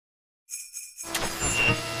Please,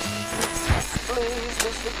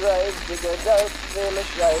 Mr. Gravedigger, don't feel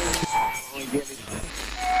ashamed.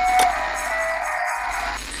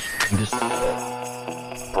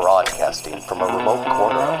 Broadcasting from a remote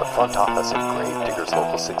corner of the front office of Gravediggers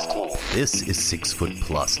Local 16. This is 6 Foot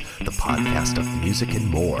Plus, the podcast of music and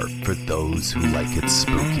more for those who like it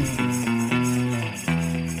spooky.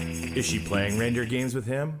 Is she playing reindeer games with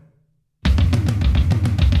him?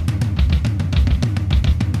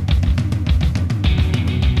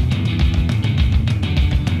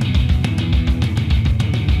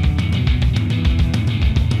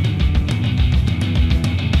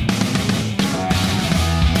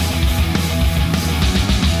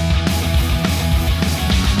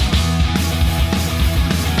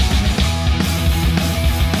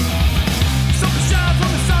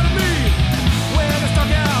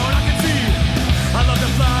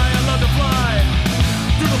 Fly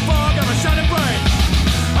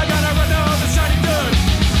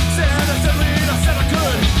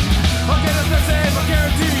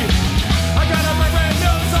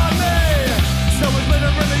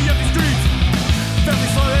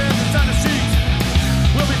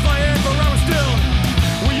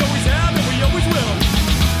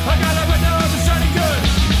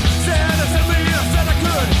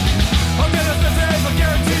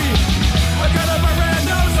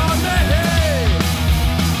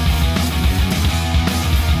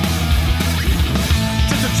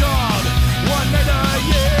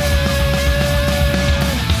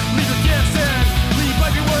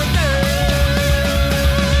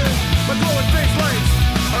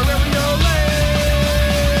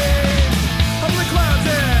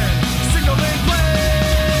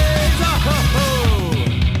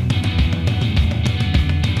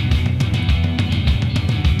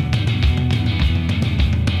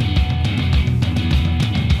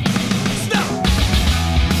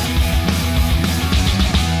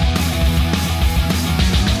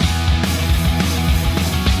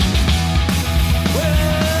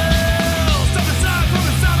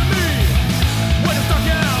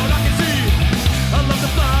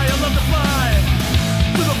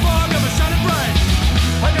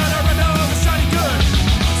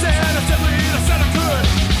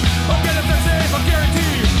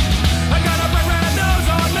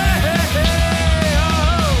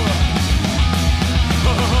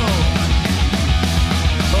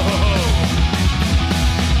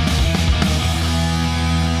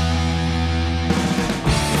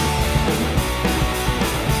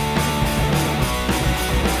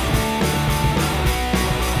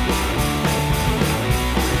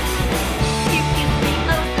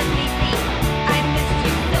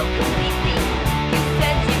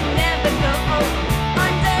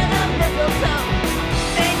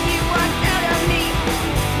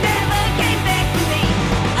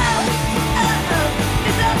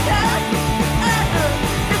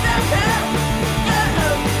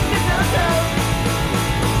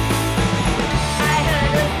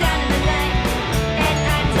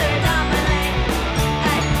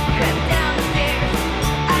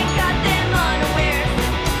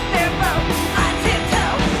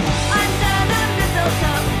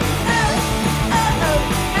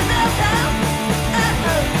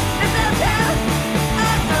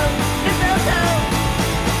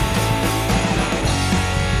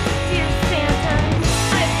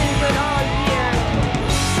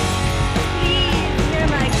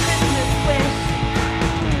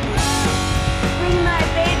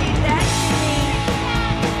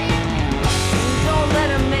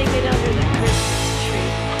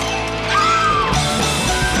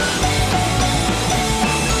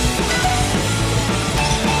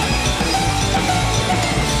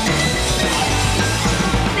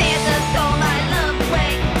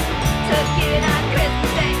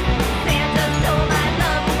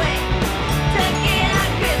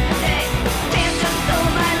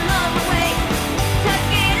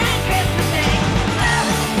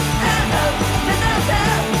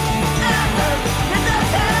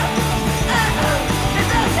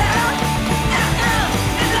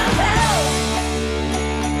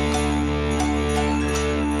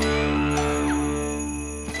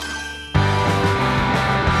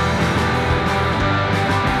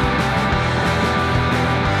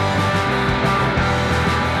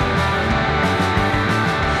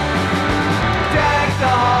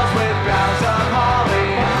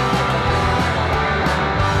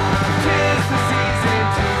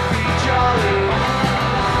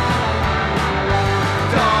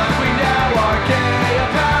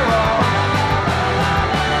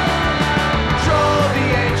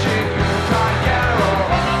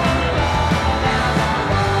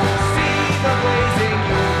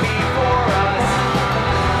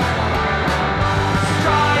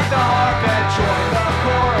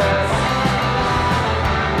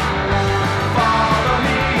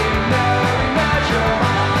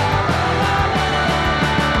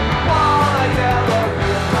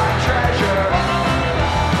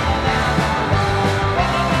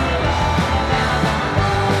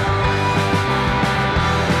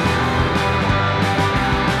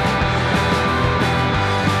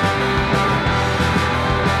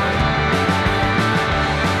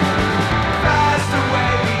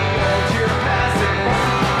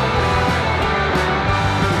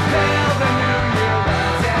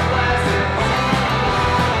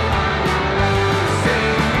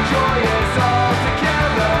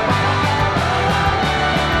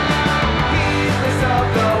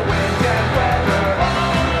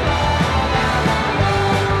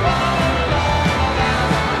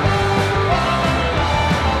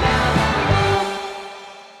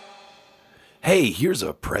Hey, here's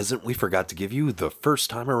a present we forgot to give you the first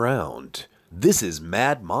time around. This is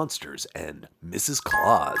Mad Monsters and Mrs.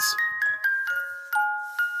 Claus.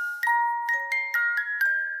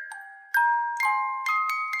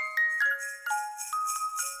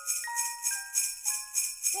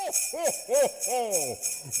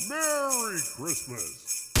 Merry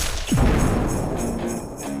Christmas!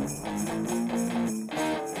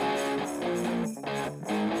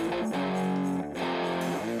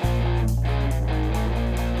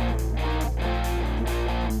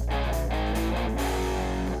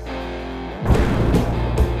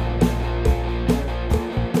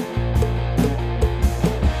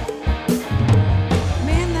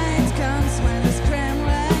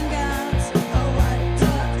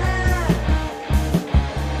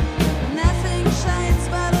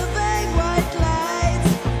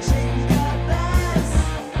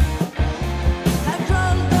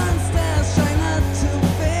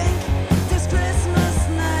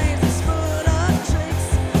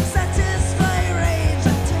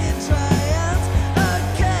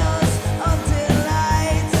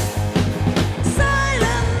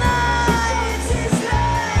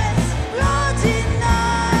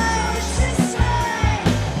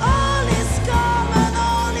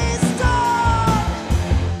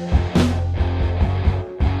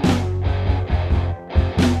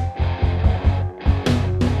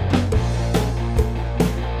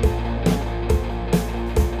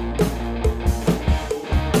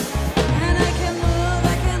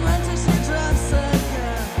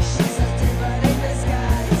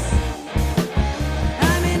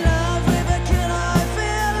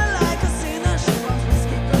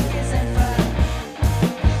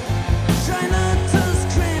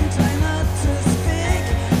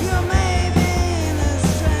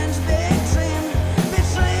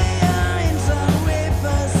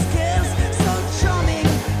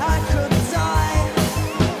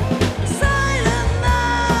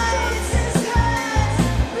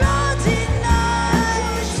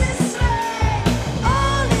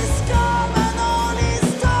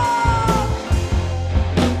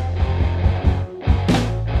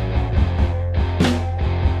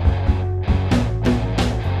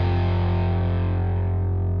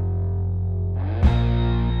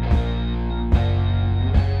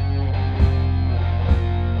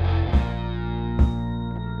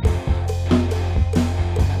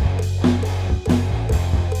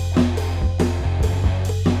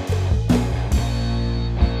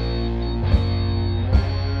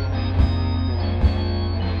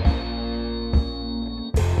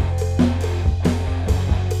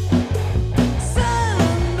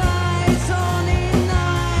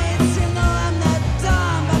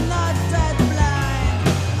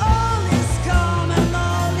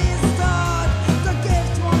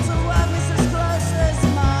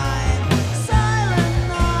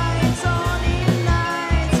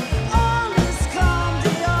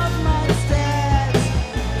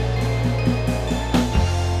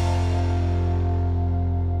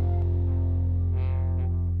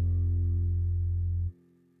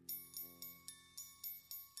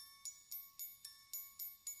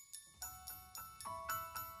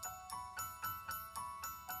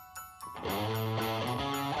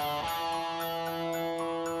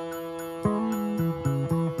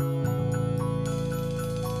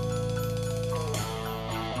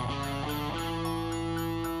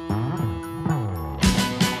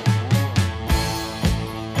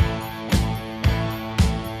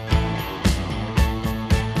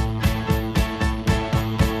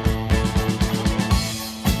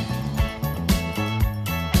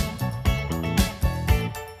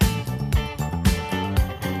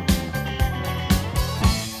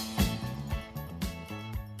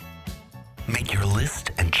 Make your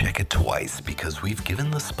list and check it twice because we've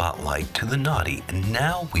given the spotlight to the naughty and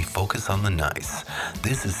now we focus on the nice.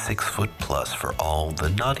 This is 6 Foot Plus for all the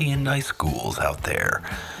naughty and nice ghouls out there.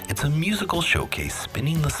 It's a musical showcase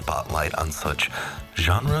spinning the spotlight on such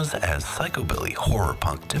genres as psychobilly, horror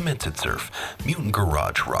punk, demented surf, mutant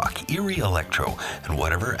garage rock, eerie electro, and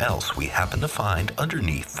whatever else we happen to find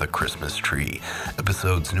underneath the Christmas tree.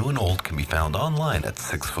 Episodes new and old can be found online at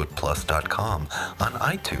 6footplus.com, on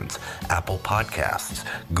iTunes, Apple Podcasts,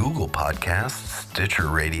 Google Podcasts, Stitcher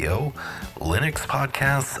Radio, Linux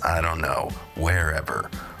Podcasts, I don't know, wherever.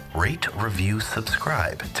 Rate, review,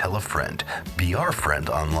 subscribe, tell a friend, be our friend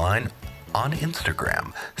online on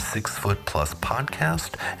Instagram, 6 Foot Plus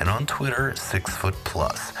Podcast, and on Twitter, 6 Foot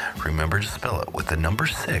Plus. Remember to spell it with the number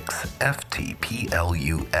 6,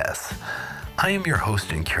 FTPLUS. I am your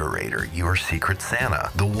host and curator, your Secret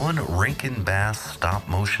Santa, the one Rankin Bass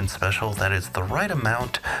stop-motion special that is the right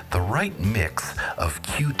amount, the right mix of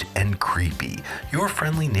cute and creepy. Your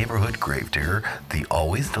friendly neighborhood gravedigger, the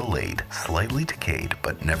always delayed, slightly decayed,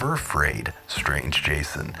 but never afraid, Strange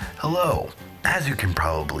Jason. Hello. As you can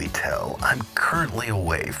probably tell, I'm currently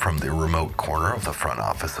away from the remote corner of the front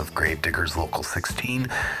office of Gravediggers Local 16,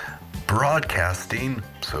 broadcasting,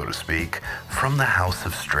 so to speak, from the House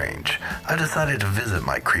of Strange. I decided to visit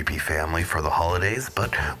my creepy family for the holidays,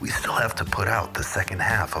 but we still have to put out the second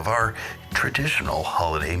half of our traditional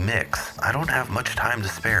holiday mix. I don't have much time to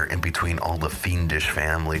spare in between all the fiendish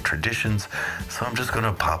family traditions, so I'm just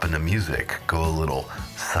gonna pop into music, go a little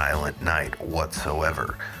silent night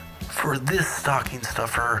whatsoever. For this stocking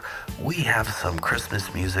stuffer, we have some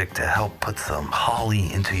Christmas music to help put some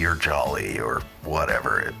holly into your jolly, or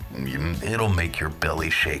whatever. It'll make your belly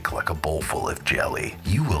shake like a bowl full of jelly.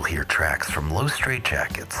 You will hear tracks from Low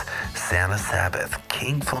Straitjackets, Santa Sabbath,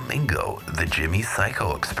 King Flamingo, the Jimmy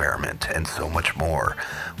Psycho Experiment, and so much more.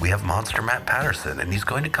 We have Monster Matt Patterson, and he's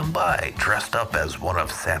going to come by dressed up as one of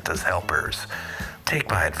Santa's helpers. Take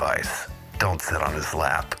my advice, don't sit on his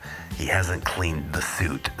lap. He hasn't cleaned the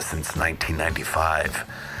suit since 1995.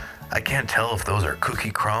 I can't tell if those are cookie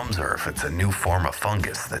crumbs or if it's a new form of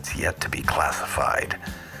fungus that's yet to be classified.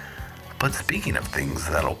 But speaking of things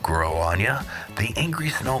that'll grow on ya, the Angry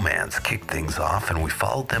Snowmans kicked things off, and we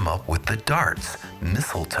followed them up with the Darts,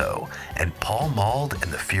 Mistletoe, and Paul Mald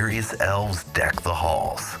and the Furious Elves Deck the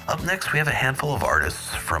Halls. Up next, we have a handful of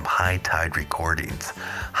artists from High Tide Recordings.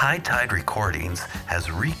 High Tide Recordings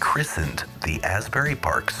has rechristened the Asbury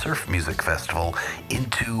Park Surf Music Festival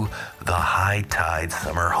into the High Tide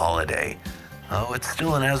Summer Holiday. Oh, it's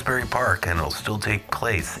still in Asbury Park, and it'll still take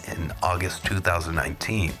place in August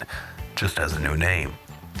 2019. Just as a new name.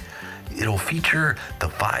 It'll feature the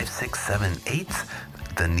 5, 6, 7, 8s,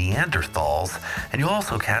 the Neanderthals, and you'll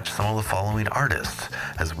also catch some of the following artists,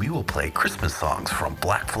 as we will play Christmas songs from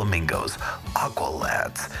Black Flamingos, Aqua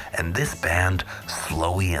Lads, and this band,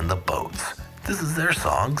 Slowy and the Boats. This is their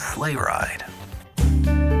song, Sleigh Ride.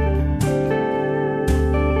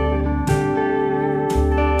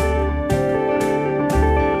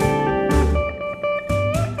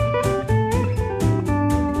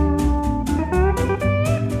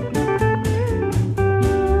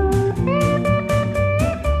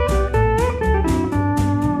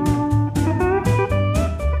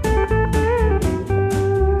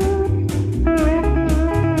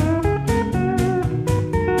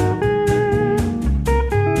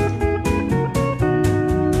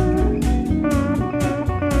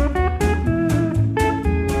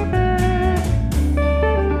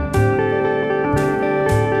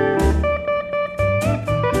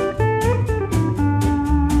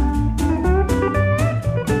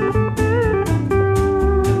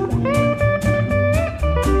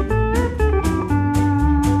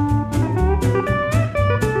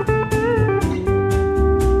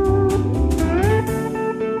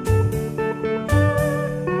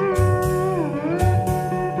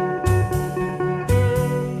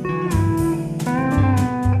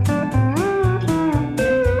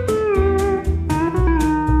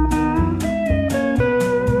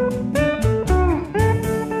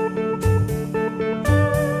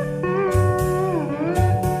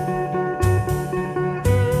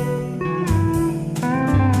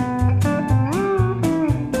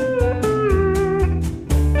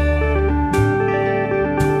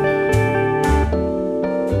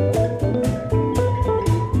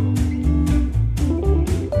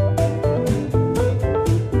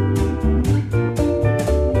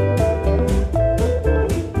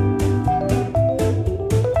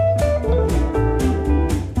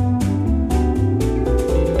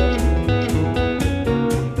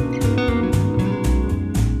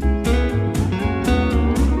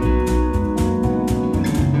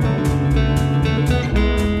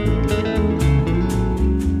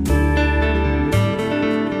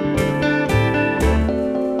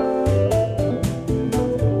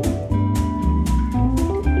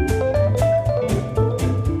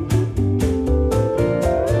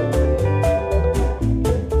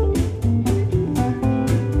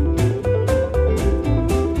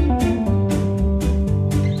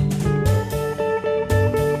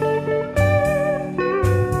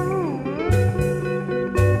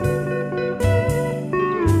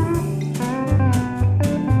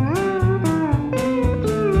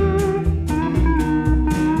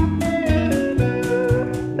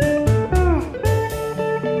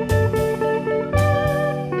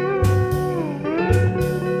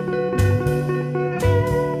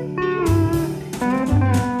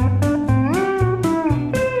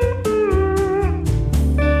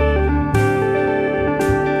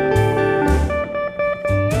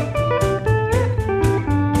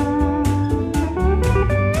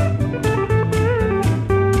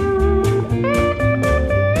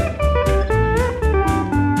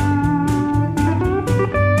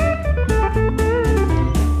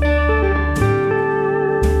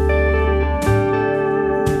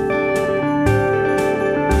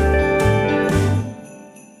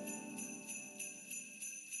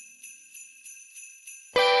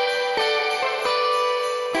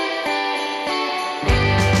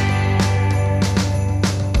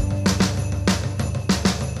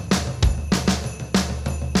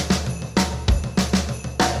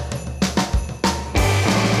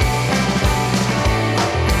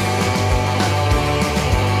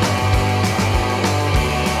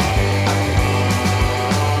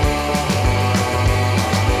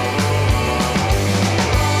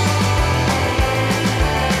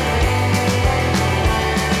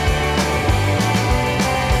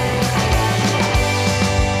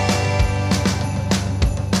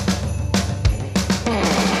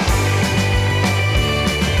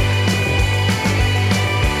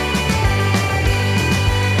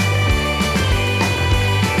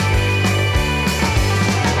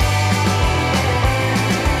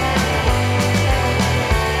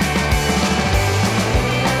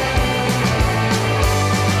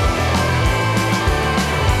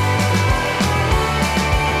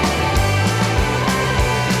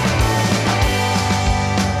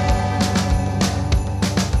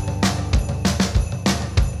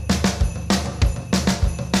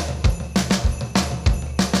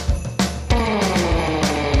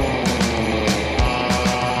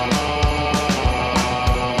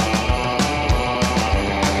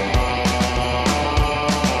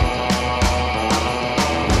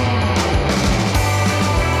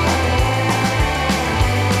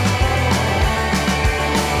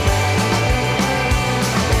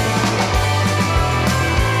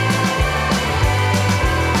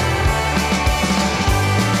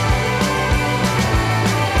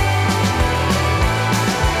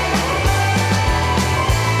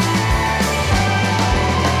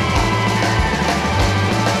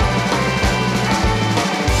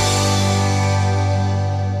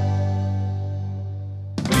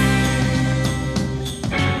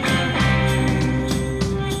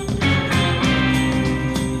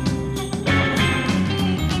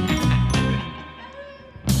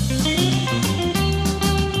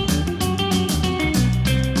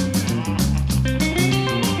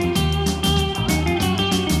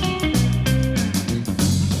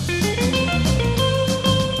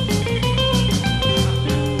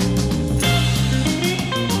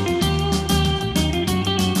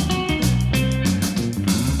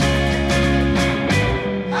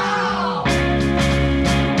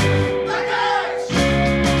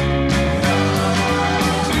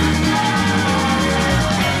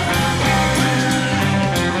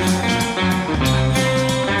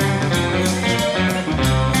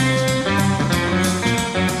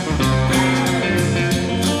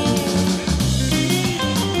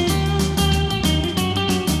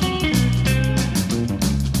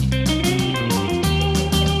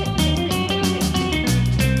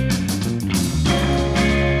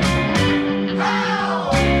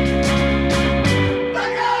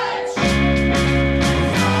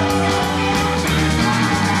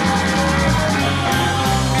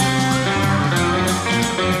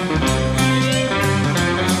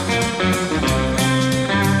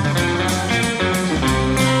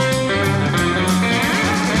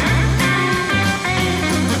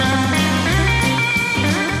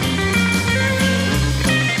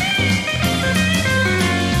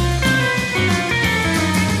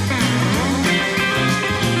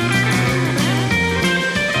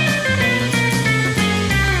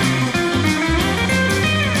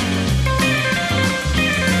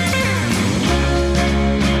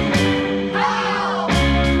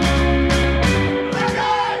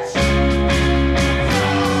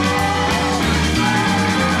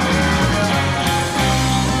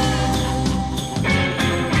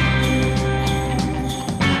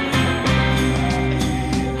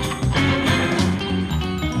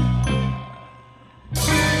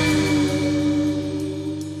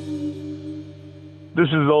 This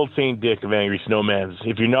is old St. Dick of Angry Snowmans.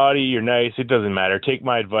 If you're naughty, you're nice, it doesn't matter. Take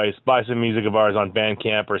my advice. Buy some music of ours on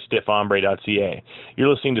Bandcamp or stiffhombre.ca. You're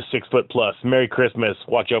listening to 6 Foot Plus. Merry Christmas.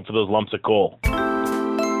 Watch out for those lumps of coal.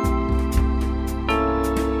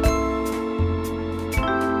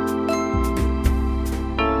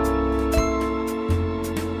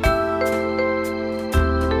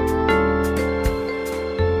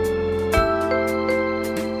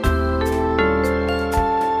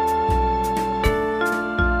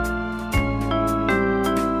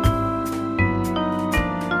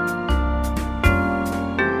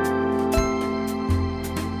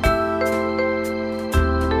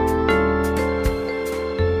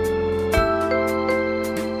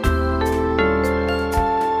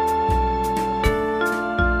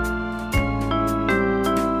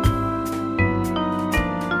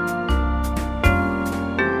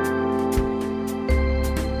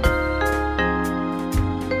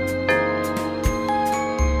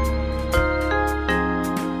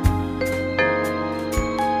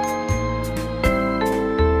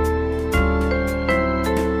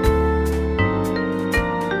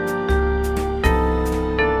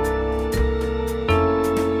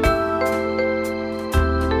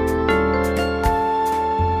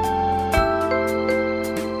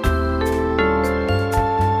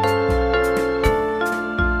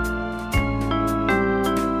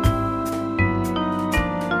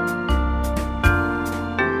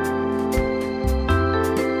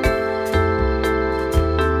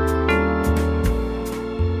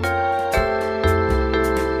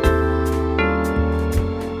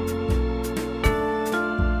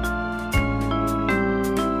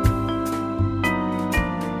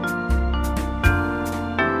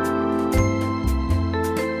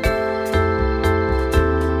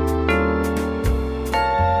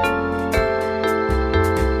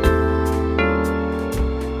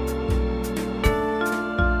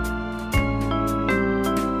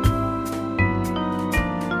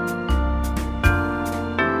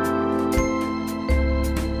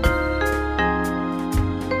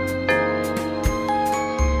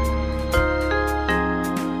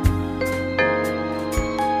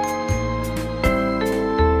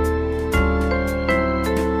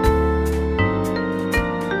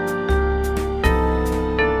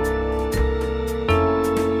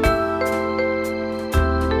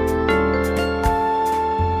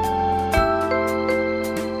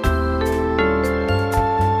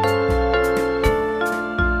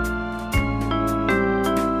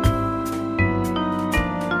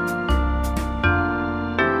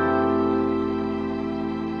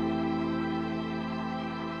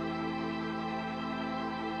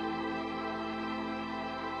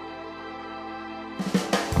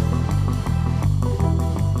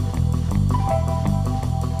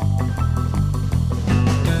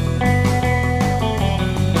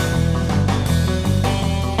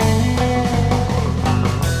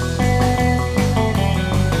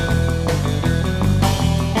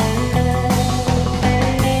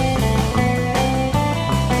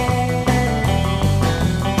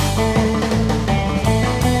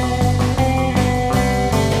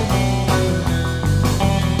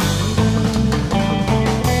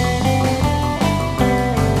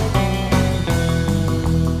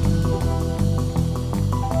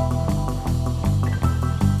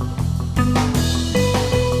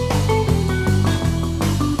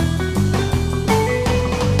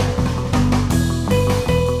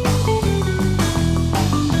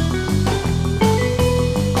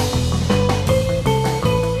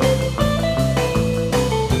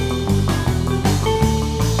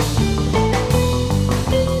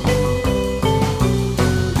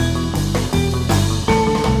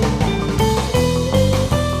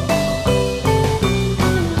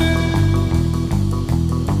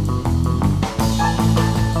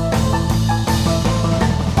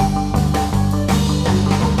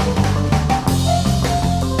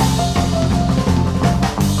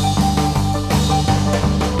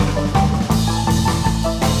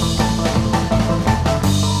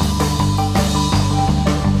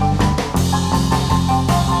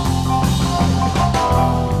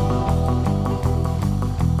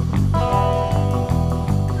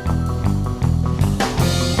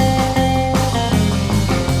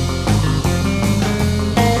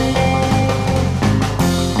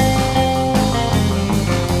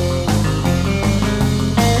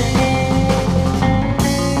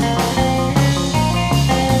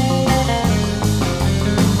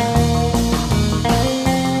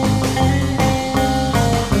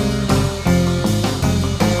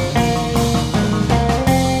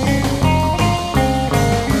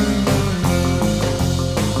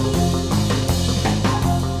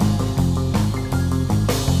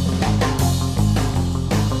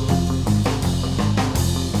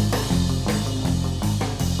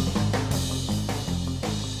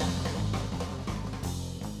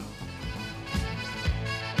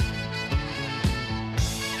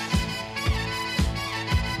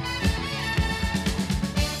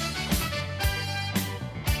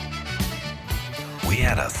 we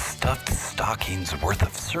had a stuffed stockings worth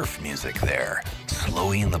of surf music there.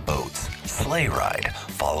 Slowy and the Boats, Sleigh Ride,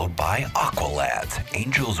 followed by Aqualads,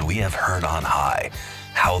 Angels We Have Heard on High,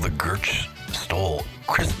 How the Grinch Stole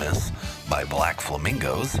Christmas by Black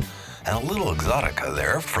Flamingos, and a little exotica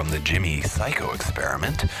there from the Jimmy Psycho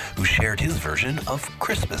Experiment, who shared his version of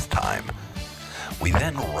Christmas Time. We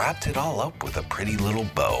then wrapped it all up with a pretty little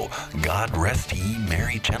bow, God Rest Ye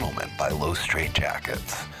Merry Gentlemen by Low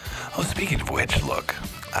Straitjackets. Oh, speaking of which, look,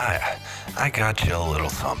 I got you a little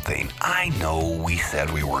something. I know we said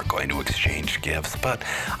we weren't going to exchange gifts, but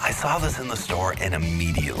I saw this in the store and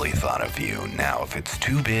immediately thought of you. Now, if it's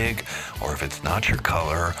too big, or if it's not your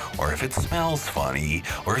color, or if it smells funny,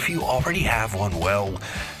 or if you already have one, well,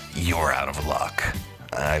 you're out of luck.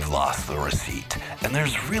 I've lost the receipt, and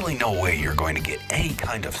there's really no way you're going to get any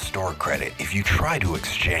kind of store credit if you try to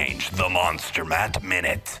exchange the Monster Matt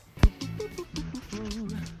Minute.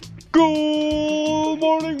 Good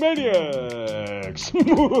morning, maniacs!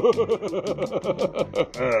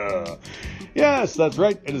 Yes, that's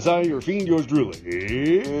right. It is I, your fiend, yours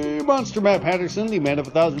truly, Monster Matt Patterson, the man of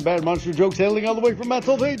 1,000 bad monster jokes, hailing all the way from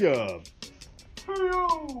Pennsylvania.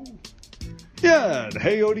 Hey-o! Yeah, and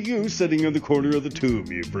hey-o to you, sitting in the corner of the tomb,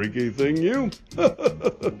 you freaky thing, you.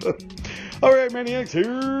 All right, maniacs, here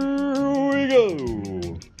we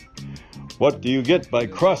go. What do you get by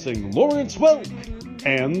crossing Lawrence Welk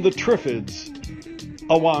and the Triffids?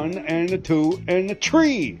 A 1 and a 2 and a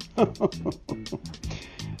tree.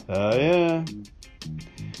 Yeah.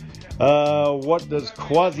 What does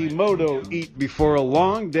Quasimodo eat before a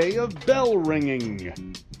long day of bell ringing?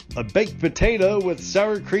 A baked potato with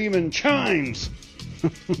sour cream and chimes.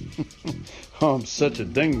 Oh, I'm such a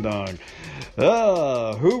ding-dong.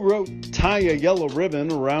 Who wrote Tie a Yellow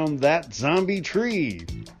Ribbon Around That Zombie Tree?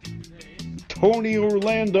 Tony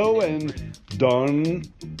Orlando and Dawn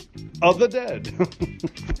of the Dead.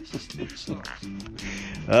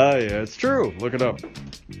 Yeah, it's true. Look it up.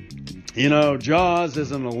 You know, Jaws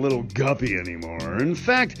isn't a little guppy anymore. In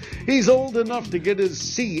fact, he's old enough to get his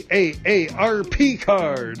CAARP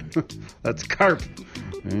card. That's carp.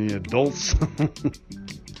 Any adults?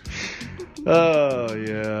 Oh,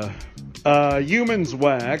 yeah. Humans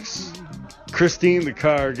wax. Christine the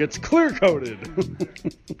car gets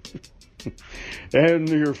clear-coated. And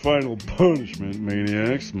your final punishment,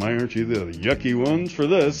 maniacs. My, aren't you the yucky ones for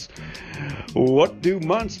this? What do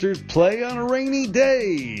monsters play on a rainy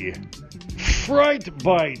day? Fright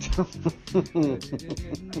bite.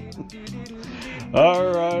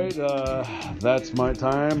 All right, that's my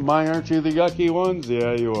time. My, aren't you the yucky ones?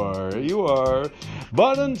 Yeah, you are. You are.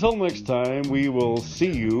 But until next time, we will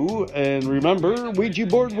see you. And remember, Ouija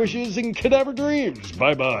board wishes and cadaver dreams.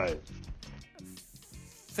 Bye-bye.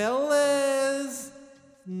 Fellas,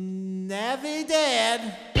 Navidad.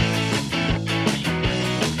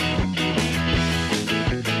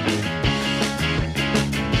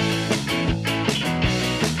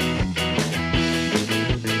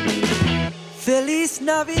 Feliz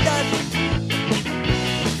Navidad.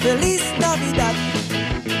 Feliz Navidad.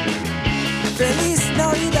 Feliz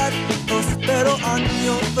Navidad. Prospero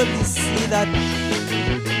año, felicidad.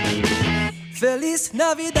 Feliz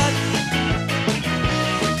Navidad.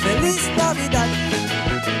 Feliz Navidad,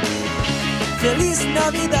 Feliz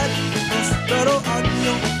Navidad, prospero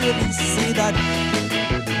año, felicidad.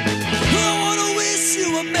 I wanna wish you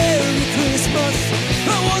a Merry Christmas.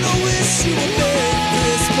 I wanna wish you a Merry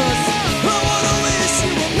Christmas. I wanna wish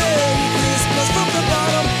you a Merry Christmas from the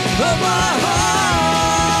bottom of my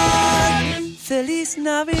heart. Feliz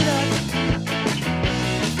Navidad,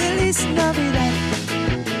 Feliz Navidad,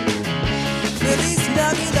 Feliz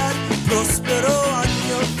Navidad, prospero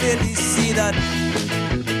año, felicidad.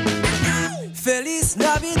 Feliz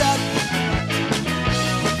Navidad,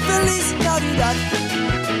 Feliz Navidad,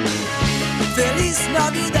 Feliz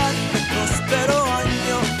Navidad, prospero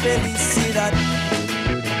año, felicidad.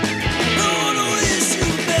 I wanna wish you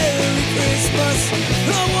a Merry Christmas.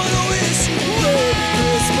 I wanna wish you a Merry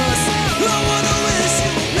Christmas. I wanna wish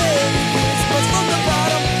you a Merry Christmas from the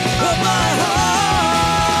bottom of my heart.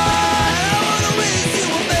 I wanna wish you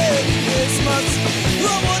a Merry Christmas.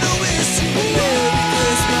 I wanna wish you a Merry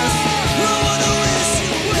Christmas. I wanna wish you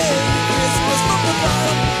a Merry Christmas from the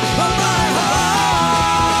bottom of my heart.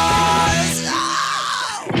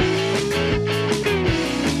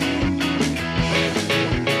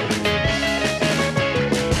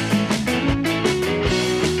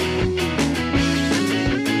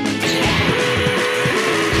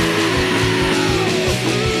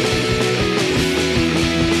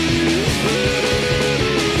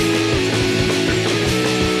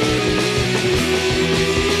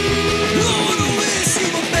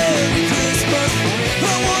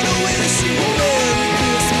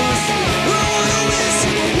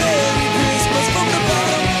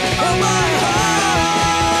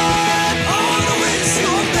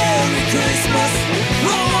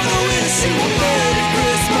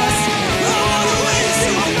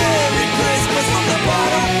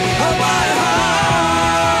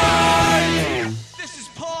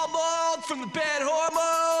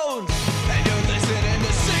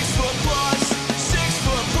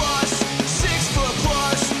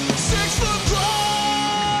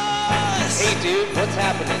 dude, what's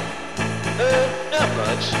happening? Not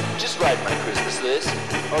much. Just writing my Christmas list.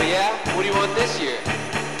 Oh yeah? What do you want this year?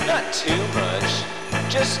 Not too much.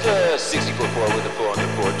 Just a 64 with a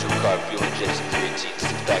 404 two-car fuel injection 318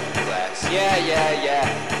 six-pack of glass. Yeah.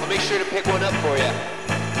 I'll make sure to pick one up for you.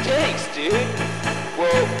 Thanks, dude.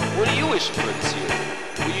 Well, what are you wishing for this year?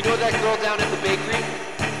 Well, you know that girl down at the bakery?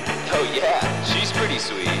 Oh yeah, she's pretty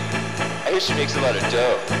sweet. I hear she makes a lot of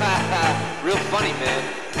dough. Haha, real funny, man.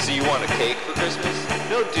 So you want a cake for Christmas?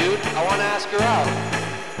 No, dude, I want to ask her out.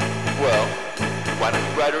 Well, why don't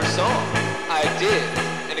you write her a song? I did,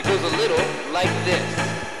 and it goes a little like this.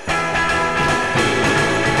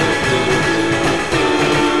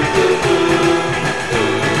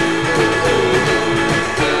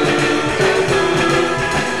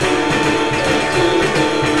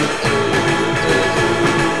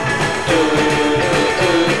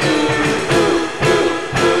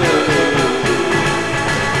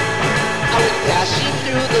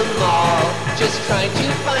 Just trying to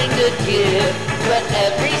find a gift, but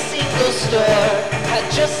every single store had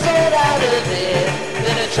just sold out of it.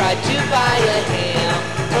 Then I tried to buy a ham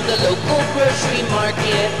from the local grocery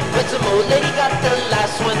market, but some old lady got the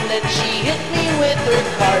last one, then she hit me with her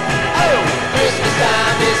cart. Oh, Christmas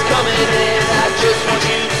time is coming and I just want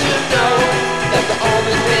you to know that the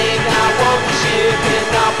only thing I want this year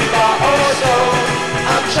cannot be bought or sold.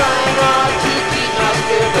 I'm trying hard to keep my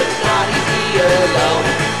spirit, but it's not easy alone.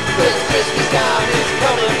 Cause Christmas time is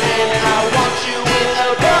coming and I want you in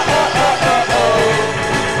a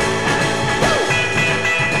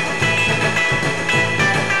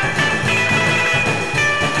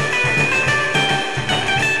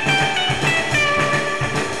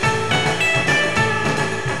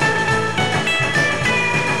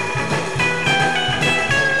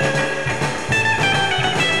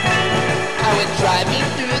I went driving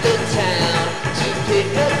through the town to pick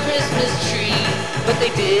a Christmas tree, but they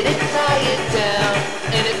didn't tie it down,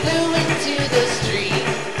 and it flew into the street.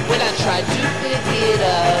 When I tried to pick it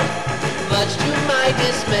up, much to my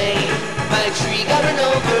dismay, my tree got run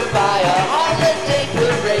over by a holiday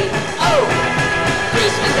parade. Oh,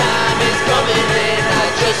 Christmas time is coming and I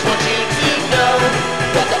just want you to know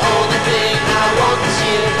that the only thing I want this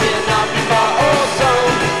year cannot be bought or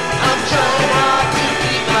sold. I'm trying hard to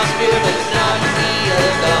keep my spirit, but it's not easy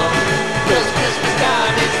alone. Cause Christmas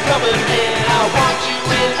time is coming and I want you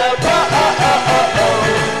in a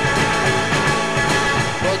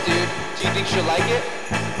Well, dude, do you think she'll like it?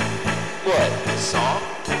 What, the song?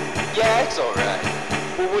 Yeah, it's alright.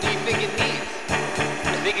 Well, what do you think it needs?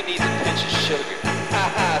 I think it needs a pinch of sugar.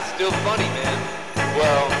 Haha, still funny, man.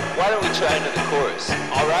 Well, why don't we try another chorus?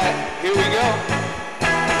 Alright, here we go.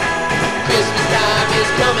 Christmas time is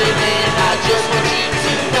coming and I just want you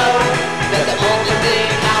to know that the only thing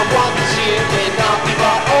I want this year cannot be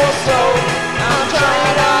bought or sold. I'm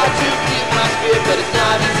trying hard to keep my spirit, but it's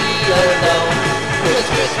not easy alone. Cause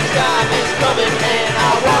Christmas time is coming and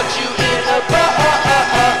I want you in a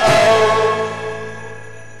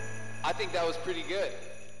I think that was pretty good.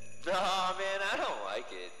 Nah, man, I don't like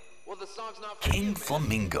it. Well, the song's not for King you, man.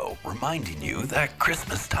 Flamingo reminding you that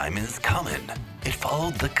Christmas time is coming. It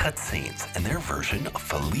followed the cutscenes and their version of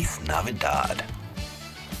Feliz Navidad.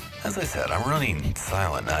 As I said, I'm running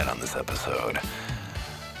Silent Night on this episode.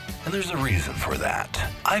 And there's a reason for that.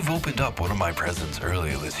 I've opened up one of my presents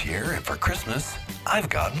earlier this year, and for Christmas, I've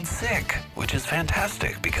gotten sick, which is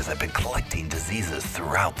fantastic because I've been collecting diseases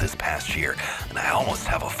throughout this past year, and I almost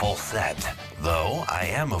have a full set. Though I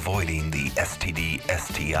am avoiding the STD,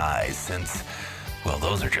 STIs since, well,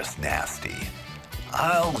 those are just nasty.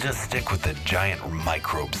 I'll just stick with the giant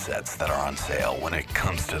microbe sets that are on sale when it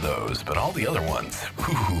comes to those, but all the other ones,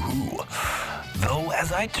 Though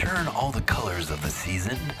as I turn all the colors of the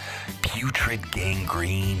season, putrid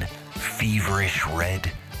gangrene, feverish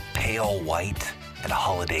red, pale white, and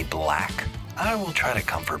holiday black, I will try to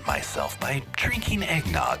comfort myself by drinking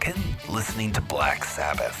eggnog and listening to Black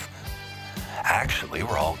Sabbath. Actually,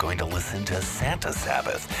 we're all going to listen to Santa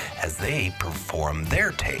Sabbath as they perform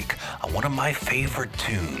their take on one of my favorite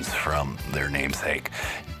tunes from their namesake,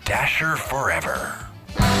 Dasher Forever.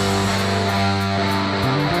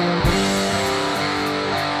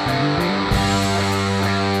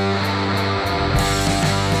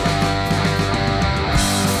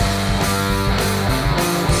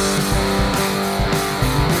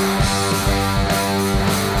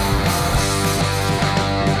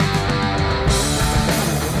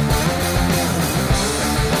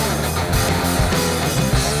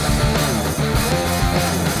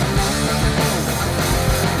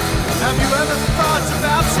 Have you ever thought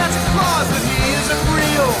about Santa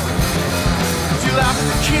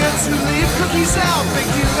The kids who leave cookies out think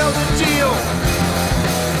you know the deal.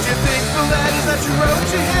 Do you think the letters that you wrote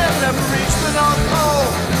to him never reached the North Pole?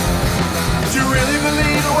 Do you really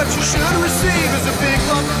believe that what you should receive is a big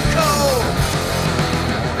lump of coal?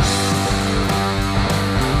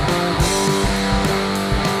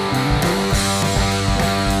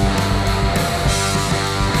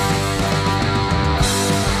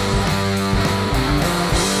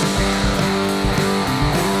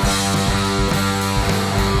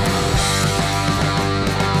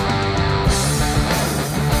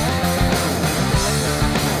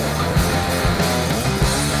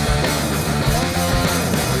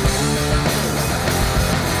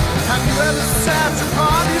 Sat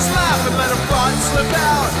upon his lap and let a fart slip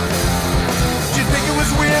out. Did you think it was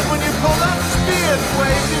weird when you pulled up his beard and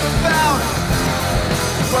waved him about?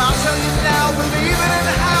 Well, I'll tell you now, believe it and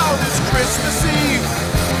how, this Christmas Eve,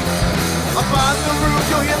 up on the roof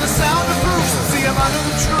you'll hear the sound of roofs and see him under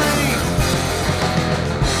the tree.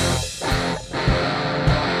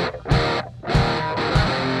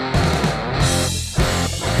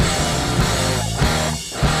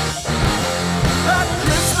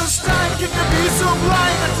 So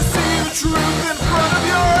blind not to see the truth in front of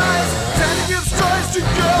your eyes. Santa gives toys to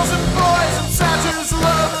girls and boys, and Santa's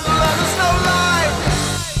love and love is no lie.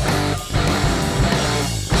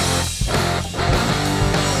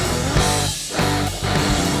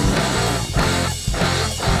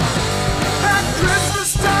 At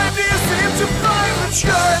Christmas time, do you seem to find that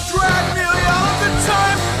you're a drag nearly all the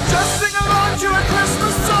time? Just sing along to a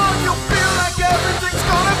Christmas song, you'll feel like everything's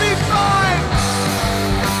gonna be fine.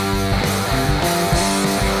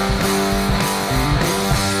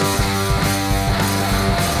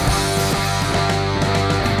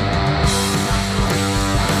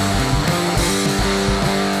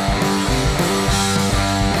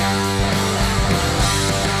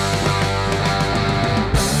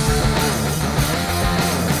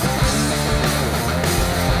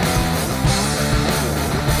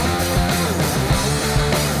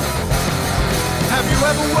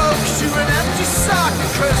 Ever woke to an empty sock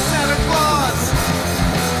and cursed Santa Claus?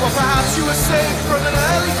 Or perhaps you were saved from an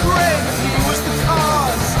early grave and he was the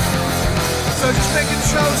cause. So just make a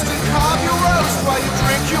toast and carve your roast while you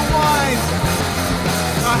drink your wine.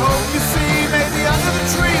 I hope you see maybe under the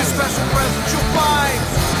tree a special present you'll find.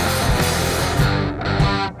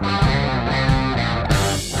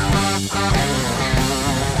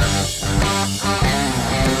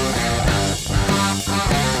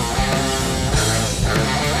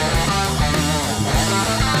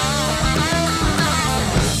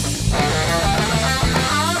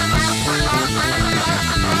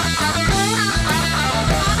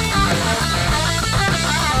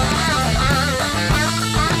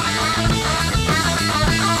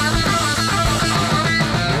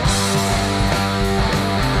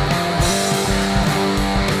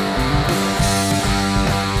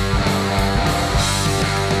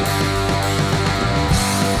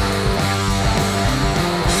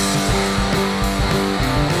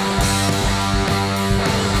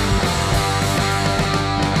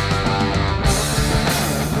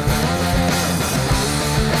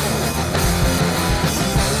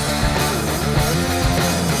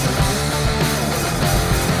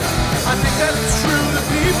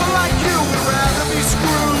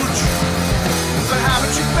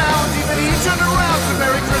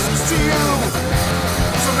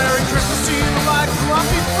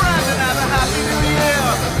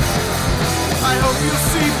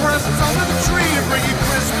 Presents under the tree to bring you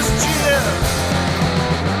Christmas cheer.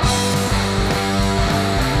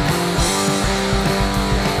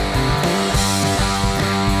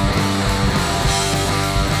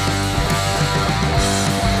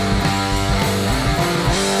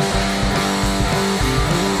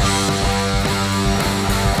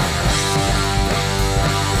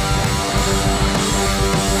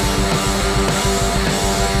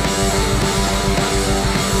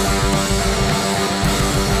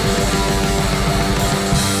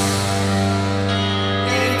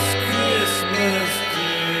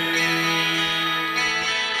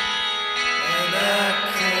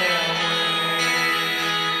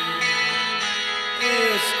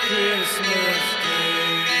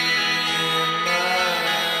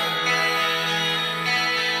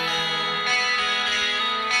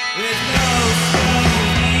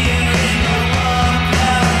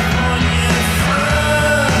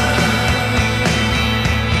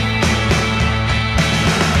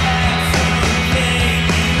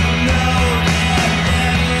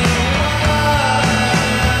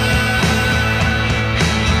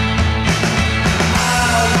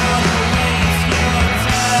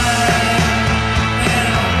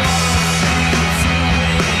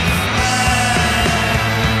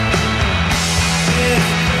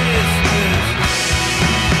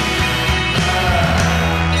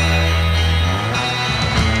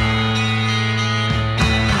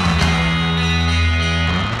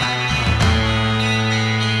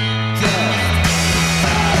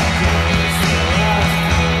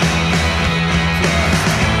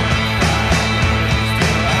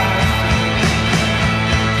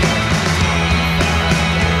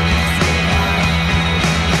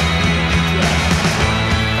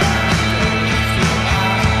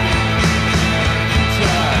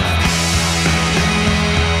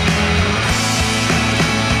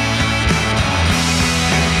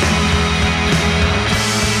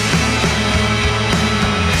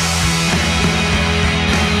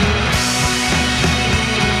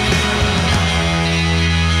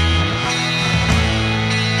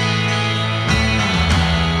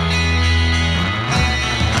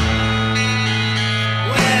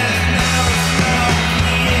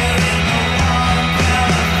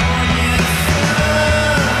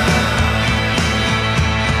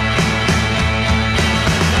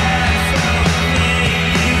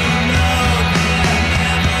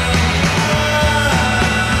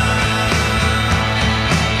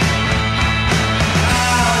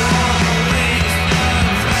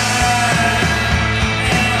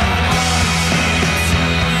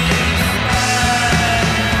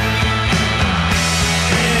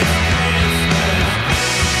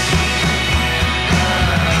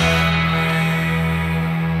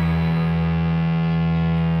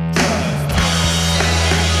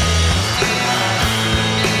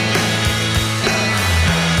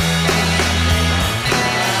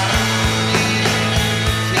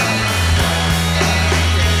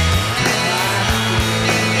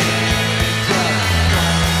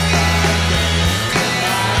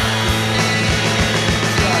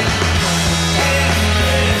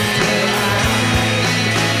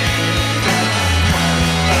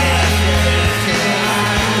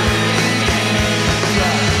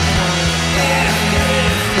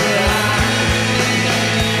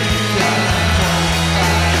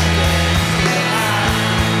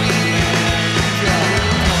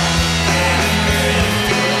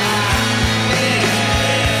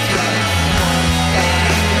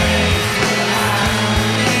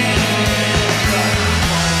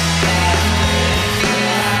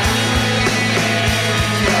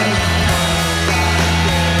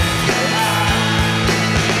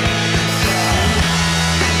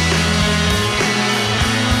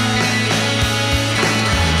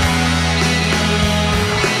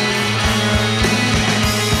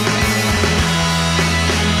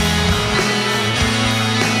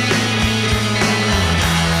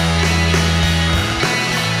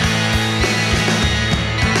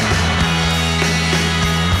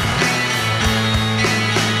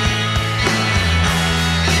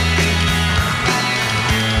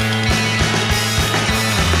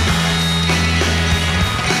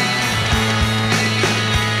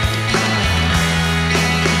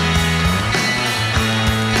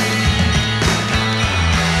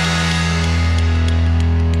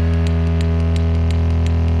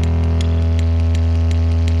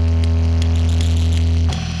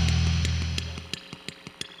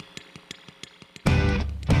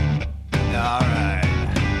 Yeah, all right.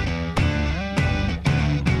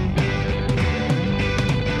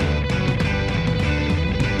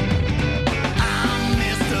 I'm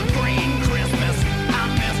Mr. Green Christmas.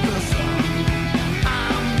 I'm Mr. Sun.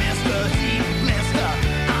 I'm Mr. Heat Blister.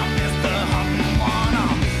 I'm Mr. Hungry Wanna.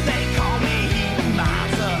 They call me Heat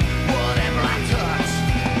Miser. Whatever I touch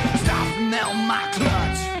starts to melt my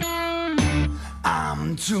clutch.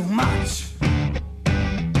 I'm too much.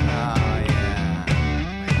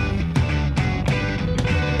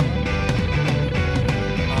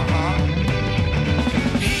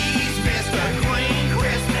 He's Mr. Green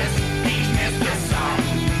Christmas. He's Mr. Sun.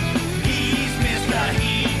 He's Mr.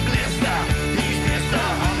 Heat Blister. He's Mr.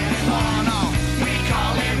 Hungry Wanna. We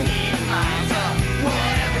call him Heat Miser.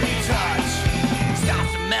 Whatever he touch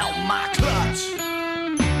starts to melt my clutch.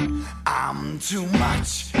 I'm too much.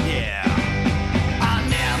 Yeah. I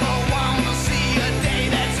never wanna see a day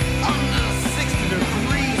that's under 60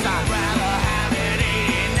 degrees. I'd rather have it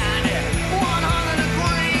 80, 90, 100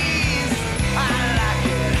 degrees. I like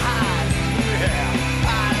it hot. Yeah,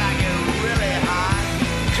 I like it really hot.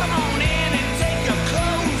 Come on in and take your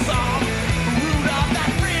clothes off. Rudolph,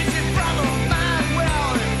 that frigid brother of mine,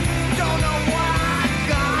 well, don't know why I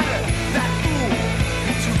got it. That fool,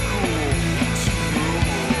 you're too cool, too cool.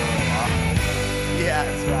 Yeah,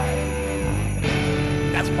 that's right.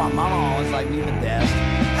 That's why Mama always liked me the best.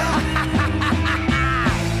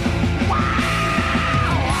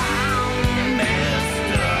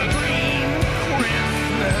 Mr. Green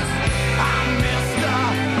Christmas. I'm Mr.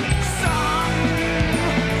 Sun.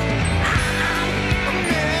 I'm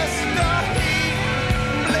Mr. Heat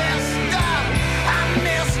Blister. I'm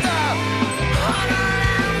Mr.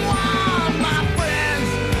 101. My friends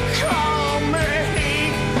call me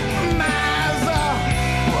Heat Miser.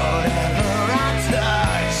 Whatever I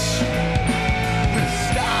touch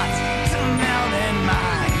starts to melt in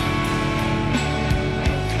my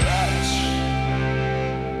clutch.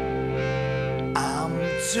 I'm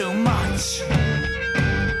too much.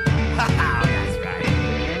 That's right.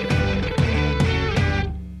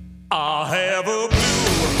 I'll have a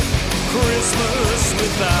blue Christmas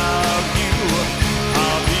without you.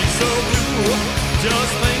 I'll be so blue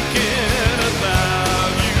just thinking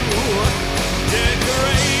about you.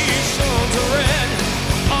 Decorations are red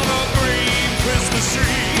on a green Christmas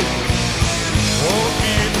tree. Won't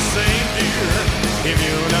be the same, dear, if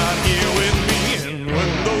you're not here with me. And when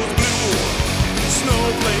those blue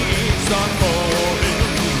snowflakes start falling,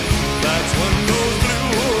 that's when those blue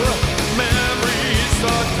memories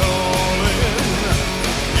start calling.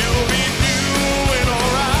 You'll be doing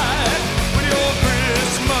alright with your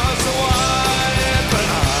Christmas white, but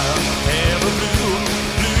I'll have a blue,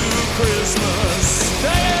 blue Christmas.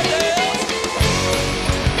 Yeah, yeah.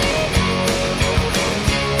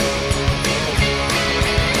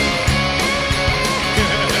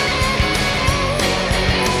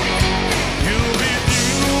 You'll be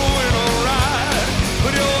doing alright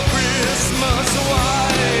with your Christmas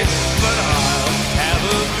white, but I'll have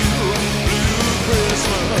a blue, blue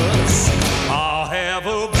Christmas. I'll have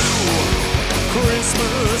a blue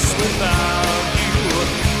Christmas without you.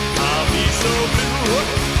 I'll be so blue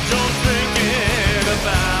just thinking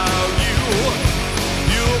about you.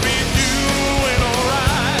 You'll be doing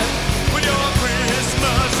alright with your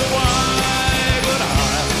Christmas white, but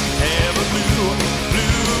I'll have a blue,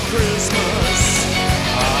 blue Christmas.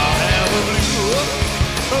 I'll have a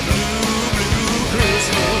blue, blue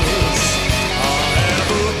Christmas. I'll have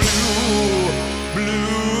a blue,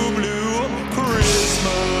 blue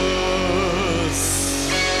Christmas.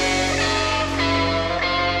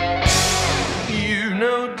 You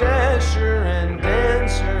know Dasher and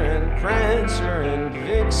Dancer and Prancer and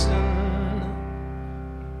Vixen,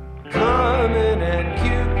 Comet and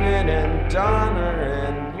Cupid and Donner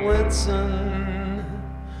and Blitzen.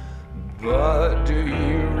 But do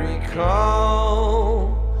you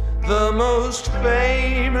recall the most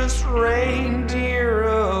famous reindeer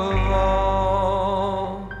of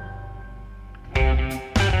all?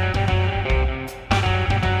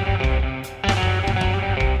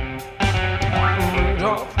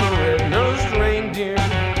 Rudolph the red-nosed reindeer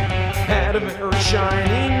had a very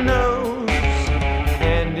shiny nose,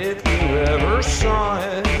 and if you ever saw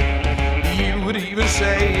it, you would even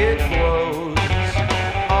say it glows.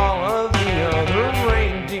 All of the other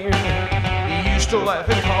reindeer used to laugh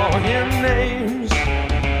and call him names.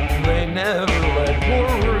 They never let poor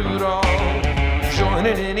Rudolph join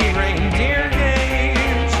in any reindeer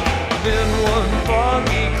games. Then one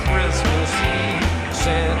foggy Christmas Eve,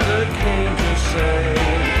 Santa came to say,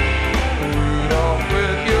 Rudolph,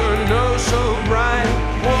 with your nose so bright,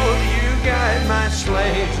 won't you guide my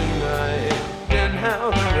sleigh tonight? Then how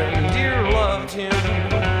the reindeer loved him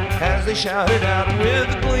as they shouted out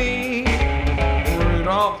with glee.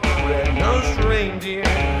 Rudolph the red-nosed reindeer,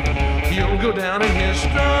 he'll go down in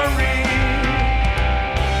history.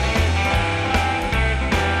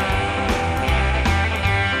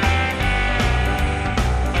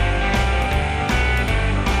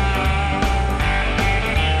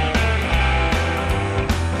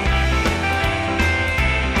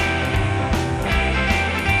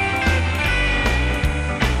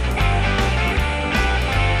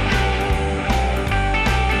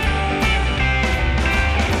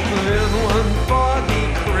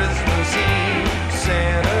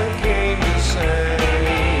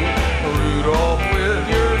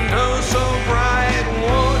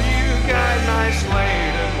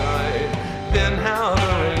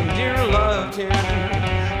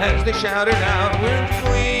 As they shouted out with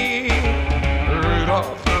glee,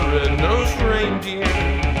 Rudolph the red-nosed reindeer,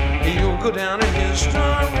 he'll go down in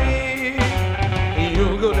history.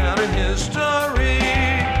 He'll go down in history.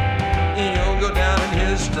 He'll go down in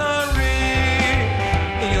history.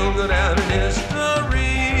 He'll go down in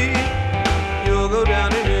history. He'll go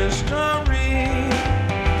down in history.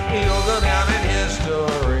 He'll go down in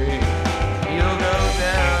history. He'll go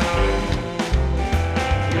down.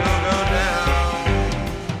 He'll go down.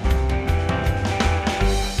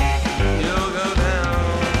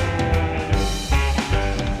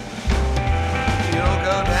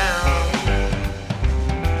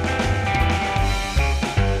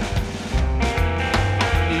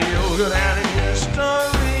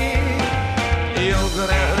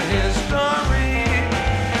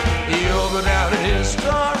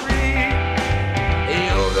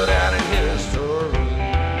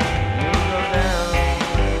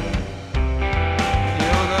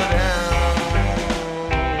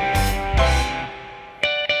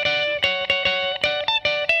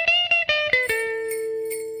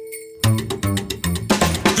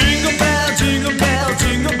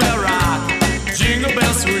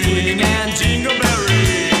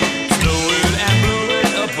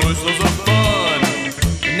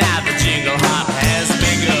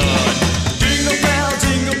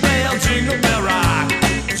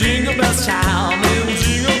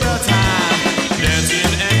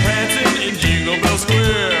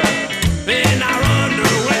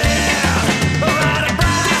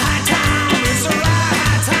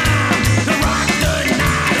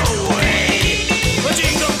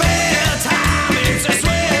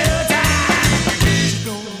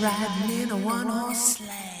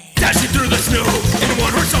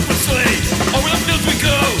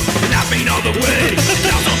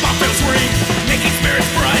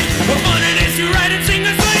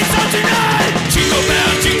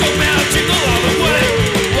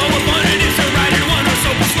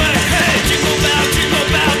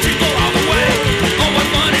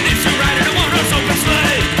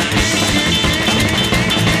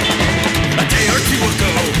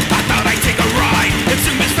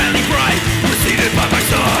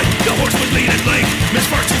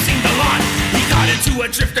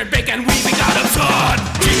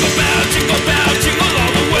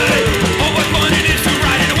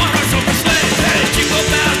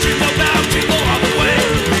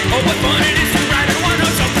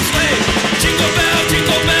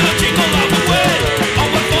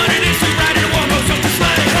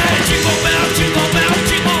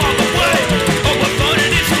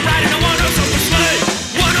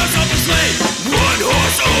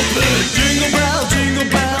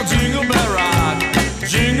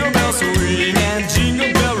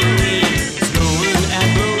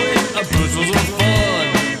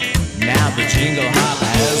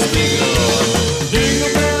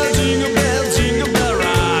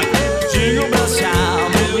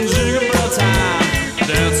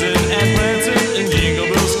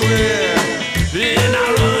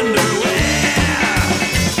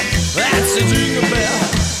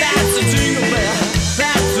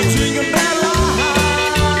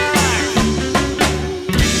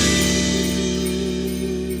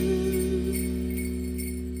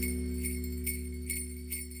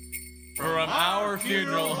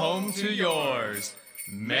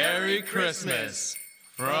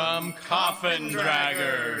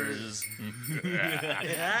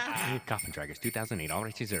 Coffin Draggers 2008. All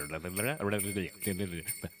right,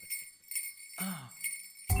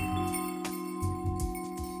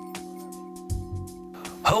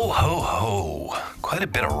 Ho, ho, ho. Quite a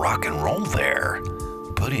bit of rock and roll there.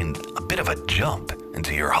 Putting a bit of a jump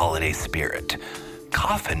into your holiday spirit.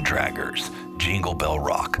 Coffin Draggers, Jingle Bell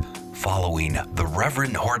Rock. Following the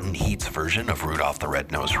Reverend Horton Heat's version of Rudolph the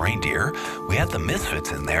Red-Nosed Reindeer, we had the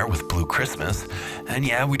Misfits in there with Blue Christmas. And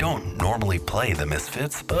yeah, we don't normally play the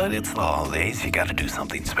Misfits, but it's the holidays, you gotta do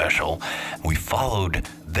something special.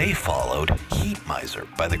 They followed Heat Miser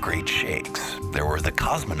by the Great Shakes. There were the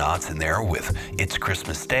Cosmonauts in there with It's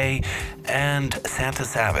Christmas Day, and Santa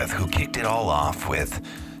Sabbath, who kicked it all off with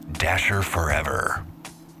Dasher Forever.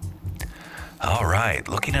 All right,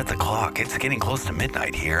 looking at the clock, it's getting close to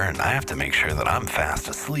midnight here, and I have to make sure that I'm fast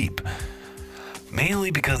asleep.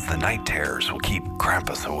 Mainly because the night terrors will keep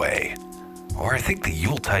Krampus away. Or I think the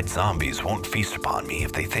Yuletide zombies won't feast upon me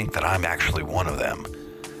if they think that I'm actually one of them.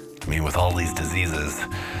 I mean, with all these diseases,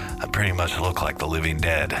 I pretty much look like the living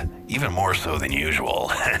dead, even more so than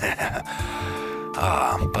usual.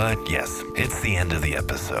 But yes, it's the end of the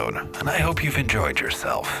episode, and I hope you've enjoyed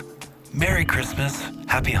yourself. Merry Christmas,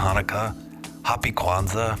 Happy Hanukkah, Happy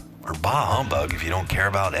Kwanzaa, or Bah Humbug if you don't care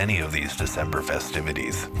about any of these December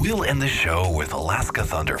festivities. We'll end the show with Alaska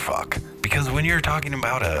Thunderfuck, because when you're talking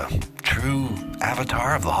about a true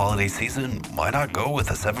avatar of the holiday season, why not go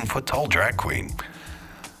with a 7-foot-tall drag queen?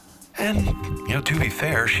 And, to be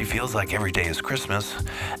fair, she feels like every day is Christmas,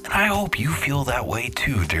 and I hope you feel that way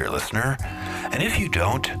too, dear listener. And if you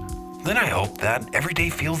don't, then I hope that every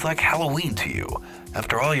day feels like Halloween to you.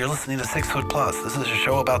 After all, you're listening to 6 Foot Plus. This is a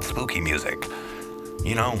show about spooky music.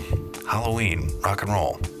 Halloween, rock and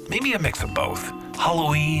roll. Maybe a mix of both.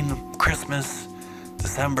 Halloween, Christmas,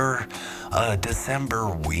 December,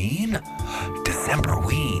 Decemberween?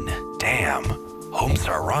 Decemberween. Damn.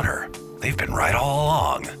 Homestar Runner. They've been right all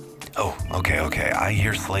along. Oh, okay. I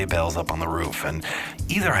hear sleigh bells up on the roof, and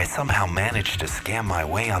either I somehow managed to scam my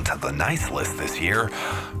way onto the nice list this year,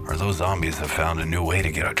 or those zombies have found a new way to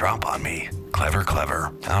get a drop on me. Clever.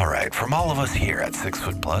 All right, from all of us here at 6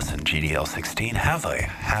 Foot Plus and GDL 16, have a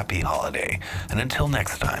happy holiday. And until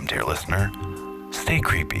next time, dear listener, stay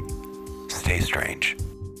creepy, stay strange.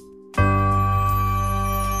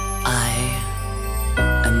 I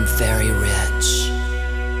am very rich.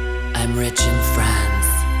 I'm rich in friends.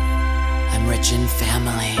 I'm rich in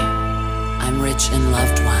family. I'm rich in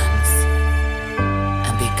loved ones.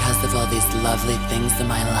 And because of all these lovely things in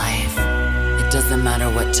my life, it doesn't matter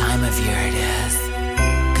what time of year it is.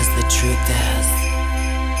 'Cause the truth is,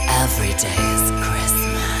 every day is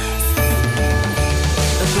Christmas.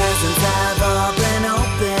 The presents have all been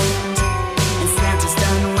opened, and Santa's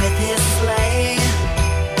done with his sleigh.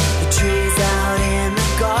 The tree's out in the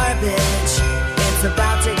garbage, it's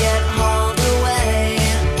about to get hauled away.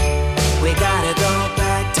 We gotta go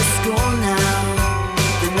back to school now.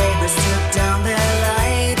 The neighbors took down their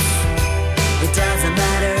lights. It doesn't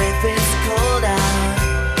matter if it's cold out,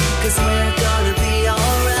 'cause we're gonna be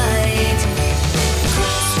alright.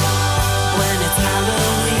 When it's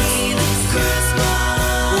Halloween,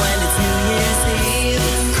 when it's New Year's Eve,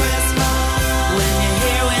 when you're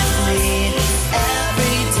here with me,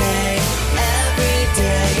 every day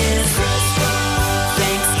is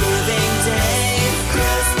Thanksgiving Day,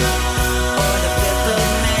 or the 5th of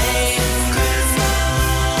May.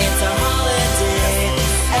 It's a holiday.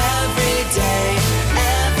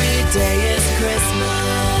 Every day is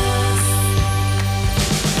Christmas.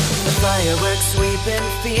 The fireworks we've been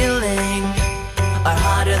feeling are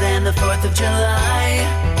hotter than the 4th of July.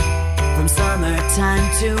 From summertime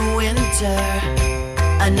to winter,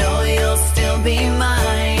 I know you'll still be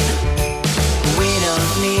mine. We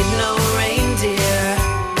don't need no reindeer,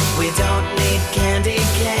 we don't need candy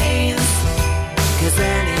canes, 'cause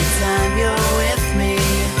anytime you're with me,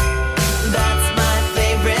 that's my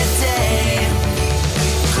favorite day.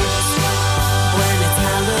 When it's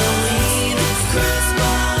Halloween,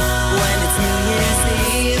 when it's New Year's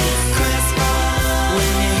Eve,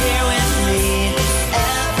 when you're here with me,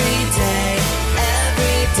 every day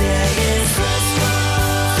is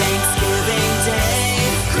Thanksgiving Day,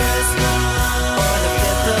 or the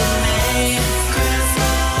 5th of May.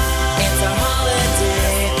 It's a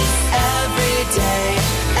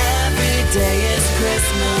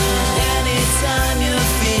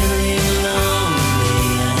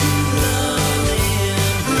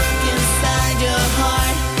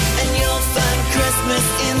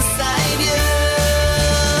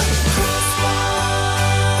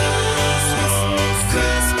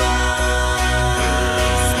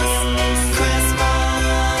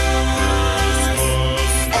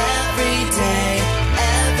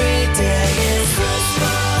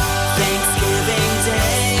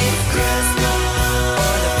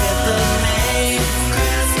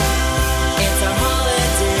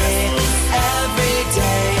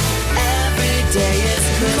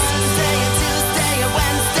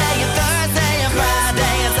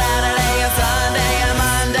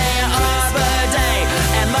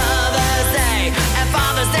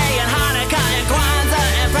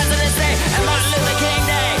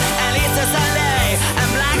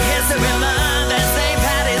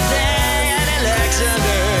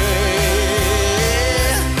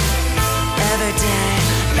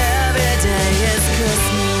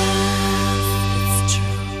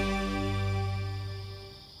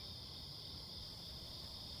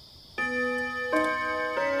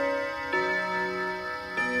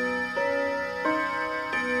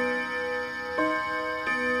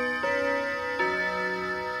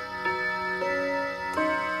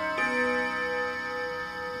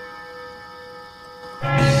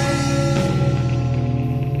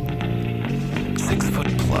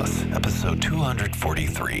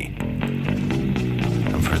 243.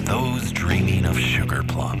 And for those dreaming of sugar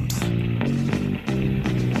plums.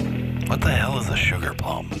 What the hell is a sugar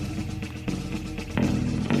plum?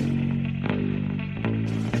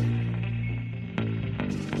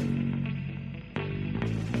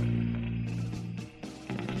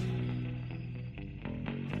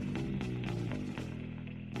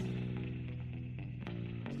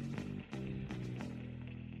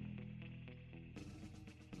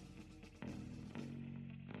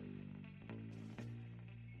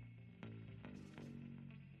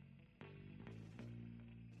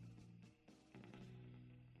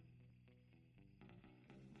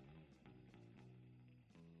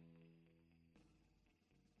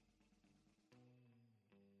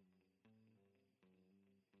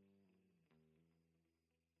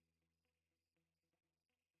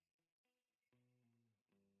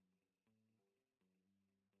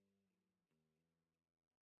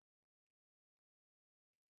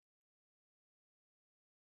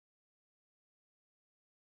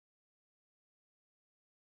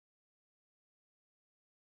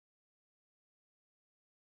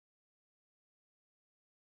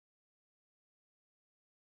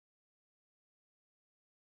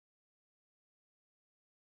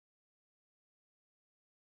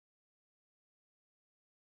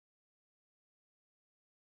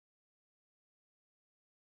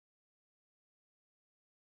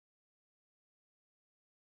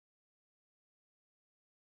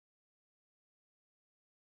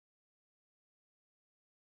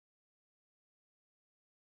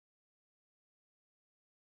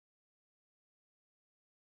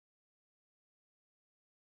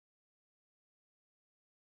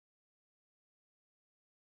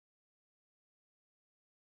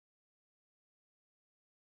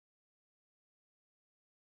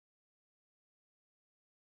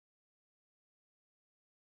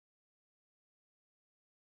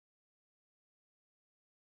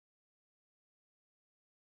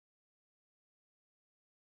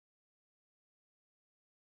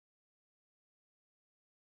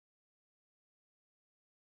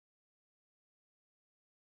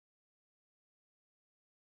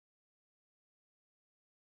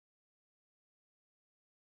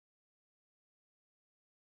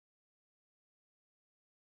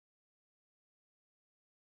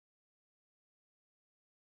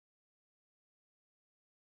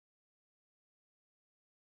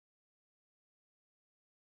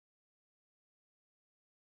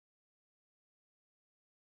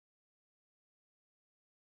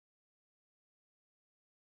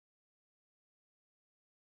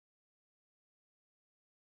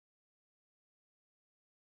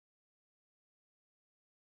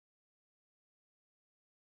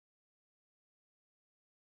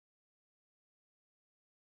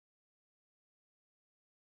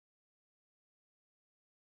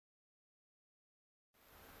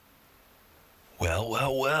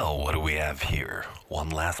 Well, what do we have here? One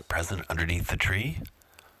last present underneath the tree?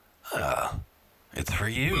 It's for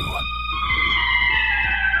you.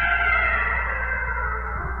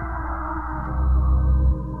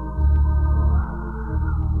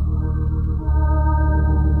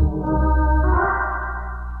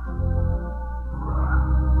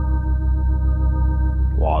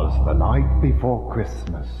 Was the night before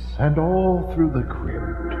Christmas, and all through the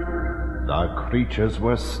crypt the creatures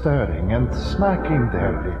were stirring and smacking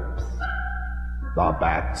their lips. The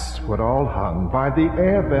bats were all hung by the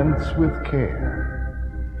air vents with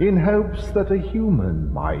care, in hopes that a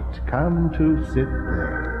human might come to sit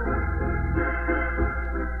there.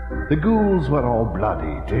 The ghouls were all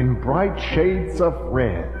bloodied in bright shades of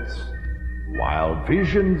reds, while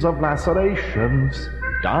visions of lacerations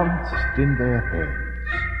danced in their heads.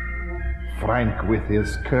 Frank, with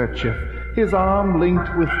his kerchief, his arm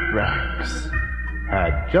linked with Drax,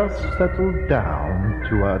 had just settled down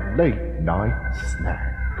to a late-night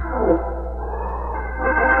snack.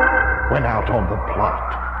 When out on the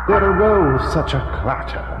plot there arose such a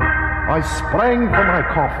clatter, I sprang for my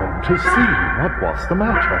coffin to see what was the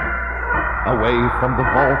matter. Away from the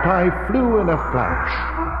vault I flew in a flash,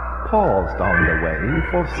 paused on the way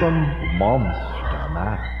for some monster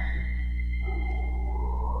mash.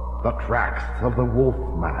 The tracks of the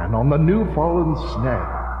wolfman on the new-fallen snow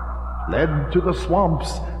led to the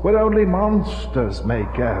swamps where only monsters may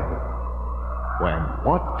go, when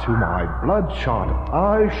what to my bloodshot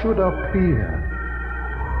eye should appear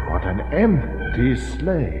but an empty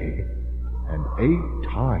sleigh and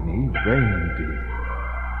 8 tiny reindeer.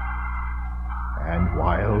 And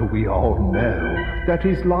while we all know that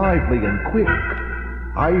he's lively and quick,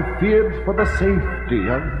 I feared for the safety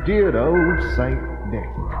of dear old Saint Nick.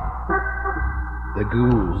 The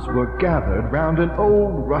ghouls were gathered round an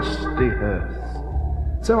old rusty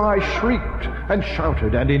hearse. So I shrieked and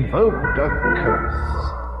shouted and invoked a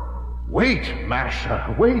curse. Wait,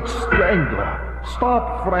 Masher, wait, Strangler,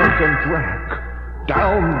 stop Frank and Drac.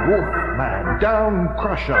 Down, Wolfman, down,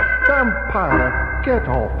 Crusher, Vampire, get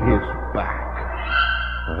off his back.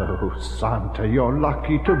 Oh, Santa, you're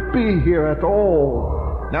lucky to be here at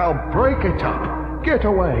all. Now break it up, get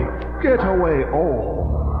away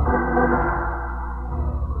all.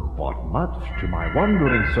 But much to my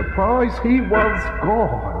wondering surprise, he was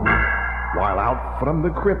gone, while out from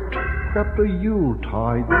the crypt crept a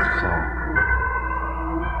Yuletide song.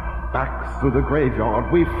 Back through the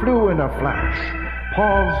graveyard we flew in a flash,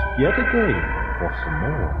 paused yet again for some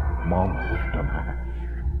more Monster Mash.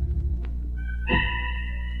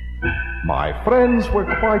 My friends were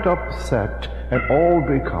quite upset, and all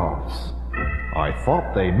because I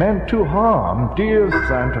thought they meant to harm dear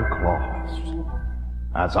Santa Claus.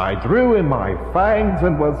 As I drew in my fangs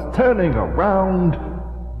and was turning around,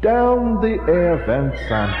 down the air vent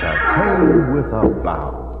Santa came with a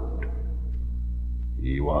bound.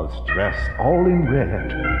 He was dressed all in red,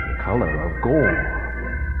 the color of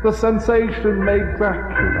gore. The sensation made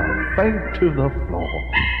Dracula faint to the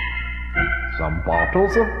floor. Some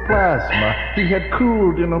bottles of plasma he had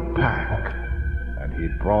cooled in a pack, and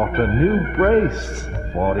he'd brought a new brace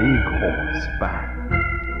for Igor's back.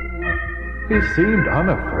 He seemed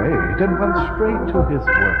unafraid and went straight to his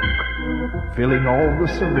work, filling all the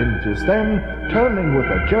syringes, then, turning with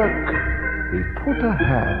a jerk, he put a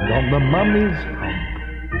hand on the mummy's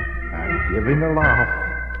hump, and giving a laugh,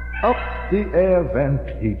 up the air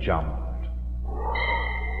vent he jumped.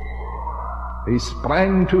 He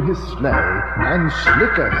sprang to his sleigh, and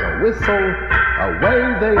slick as a whistle,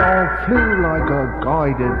 away they all flew like a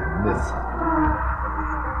guided missile.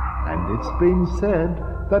 And it's been said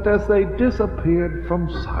that as they disappeared from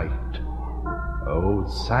sight, old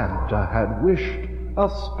Santa had wished a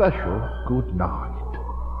special good night.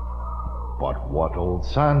 But what old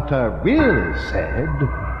Santa really said,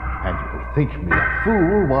 and you'll think me a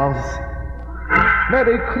fool, was,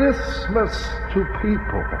 Merry Christmas to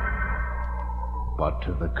people, but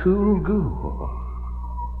to the cool ghoul,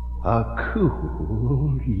 a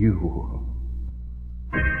cool Yule.